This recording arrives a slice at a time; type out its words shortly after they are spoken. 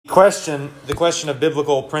The question of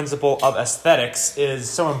biblical principle of aesthetics is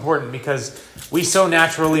so important because we so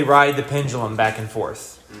naturally ride the pendulum back and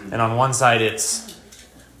forth. And on one side, it's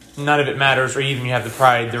none of it matters, or even you have the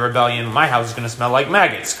pride, the rebellion. My house is going to smell like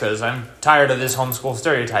maggots because I'm tired of this homeschool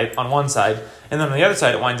stereotype on one side. And then on the other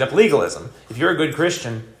side, it winds up legalism. If you're a good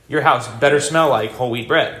Christian, your house better smell like whole wheat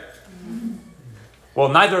bread. Well,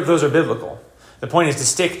 neither of those are biblical. The point is to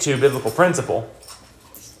stick to biblical principle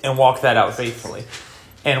and walk that out faithfully.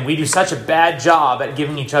 And we do such a bad job at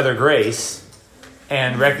giving each other grace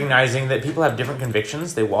and recognizing that people have different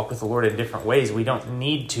convictions. They walk with the Lord in different ways. We don't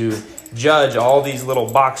need to judge all these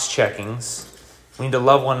little box checkings. We need to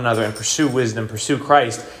love one another and pursue wisdom, pursue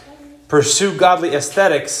Christ, pursue godly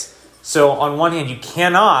aesthetics. So on one hand, you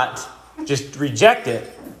cannot just reject it.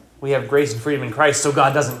 We have grace and freedom in Christ, so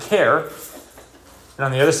God doesn't care. And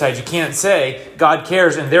on the other side, you can't say, God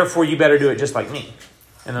cares, and therefore you better do it just like me.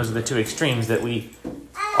 And those are the two extremes that we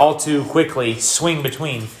all too quickly swing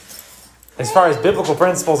between. As far as biblical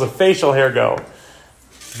principles of facial hair go,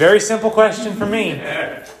 very simple question for me.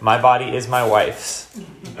 My body is my wife's.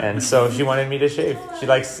 And so she wanted me to shave. She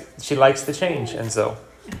likes the change, and so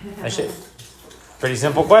I shave. Pretty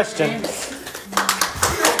simple question.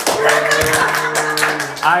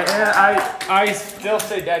 I still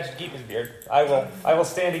say Dad should keep his beard. I will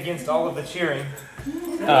stand against all of the cheering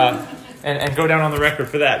and go down on the record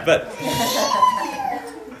for that. But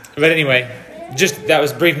anyway, just that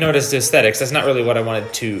was brief notice to aesthetics. That's not really what I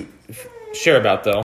wanted to share about, though.